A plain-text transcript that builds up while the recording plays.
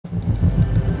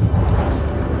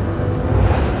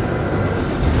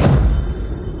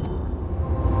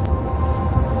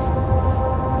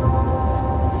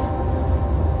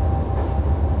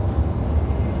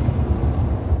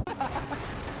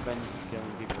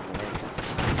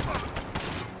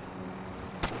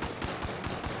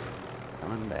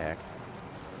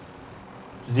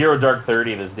Zero Dark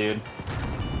 30, this dude.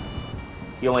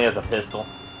 He only has a pistol.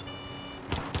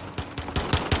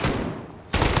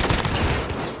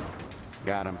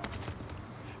 Got him.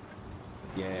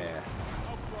 Yeah.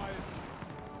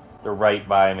 They're right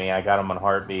by me. I got him on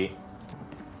heartbeat.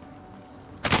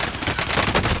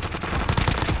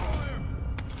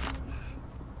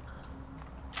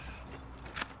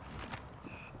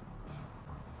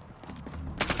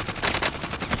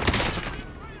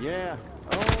 Yeah.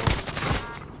 Oh.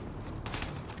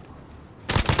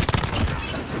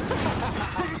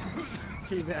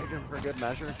 Teabag him for good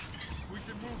measure. We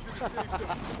should move to the safe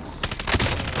zone.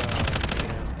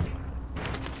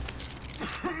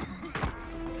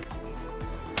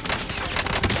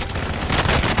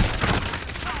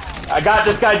 I got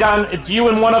this guy down. It's you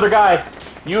and one other guy.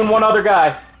 You and one other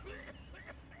guy.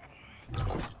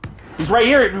 He's right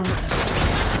here.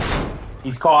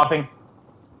 He's coughing.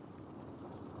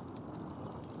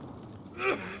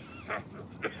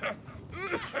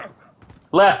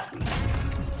 Left.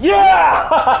 Yeah!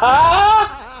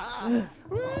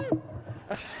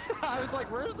 I was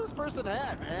like, where's this person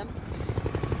at, man?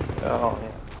 Oh,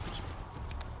 yeah.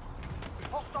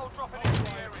 Hostile dropping into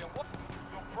the area. What?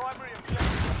 Your primary objective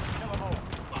is to kill them all.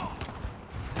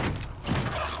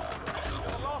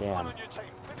 You're the last one on your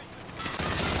team. Finish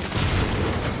this.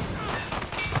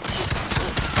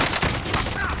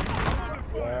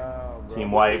 Wow, bro. Team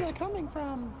Where is wiped. it coming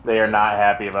from? They are not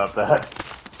happy about that.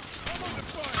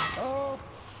 Oh.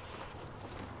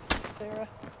 Sarah.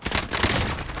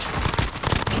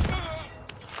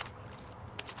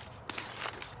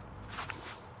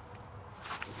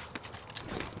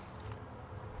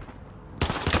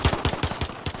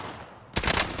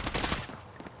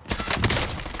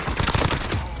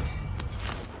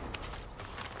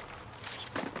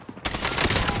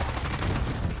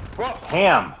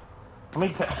 Damn. How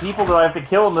many people do I have to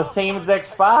kill in the same exact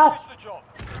spot? Finish the job.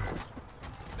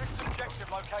 Next objective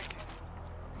located.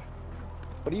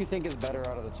 What do you think is better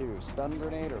out of the two? Stun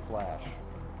grenade or flash?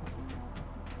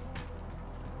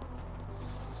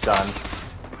 Stun.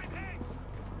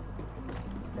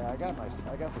 Yeah, I got the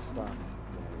stun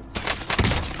grenades.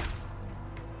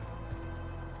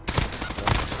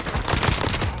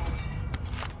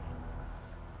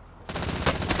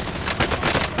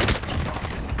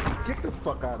 Get the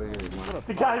fuck out of here, man.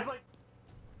 The guy's like...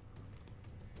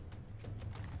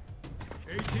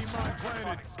 18 mine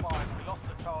planted. Expired. We lost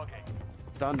the target.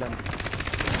 Stunned him.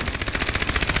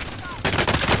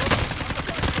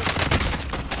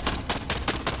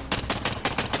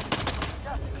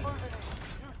 Gas is moving in.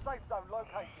 New safe zone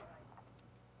located.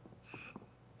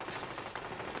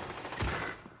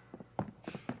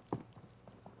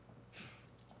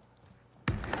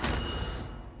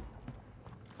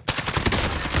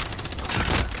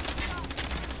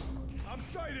 I'm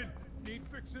sighted. Need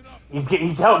fixing up. He's getting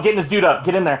his dude up.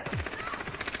 Get in there.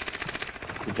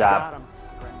 Good job. Got him.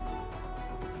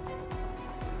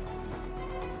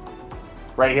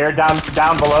 Right here, down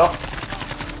below.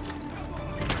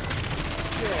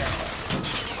 Yeah.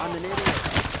 I'm an idiot.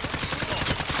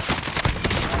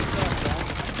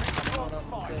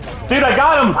 Dude, I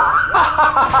got him!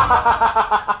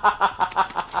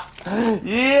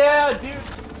 Yeah, dude.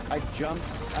 I just jumped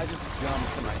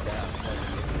to my death.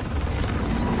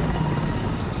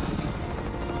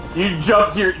 You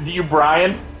jumped you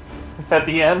Brian at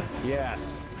the end.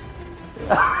 Yes.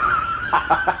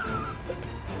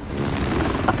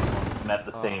 Met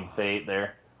the same fate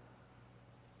there.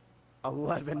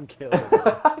 11 kills.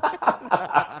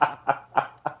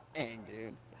 Dang,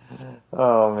 dude. Oh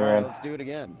All right, man. let's do it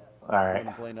again. All right.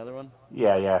 Want to play another one?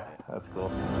 Yeah, that's cool.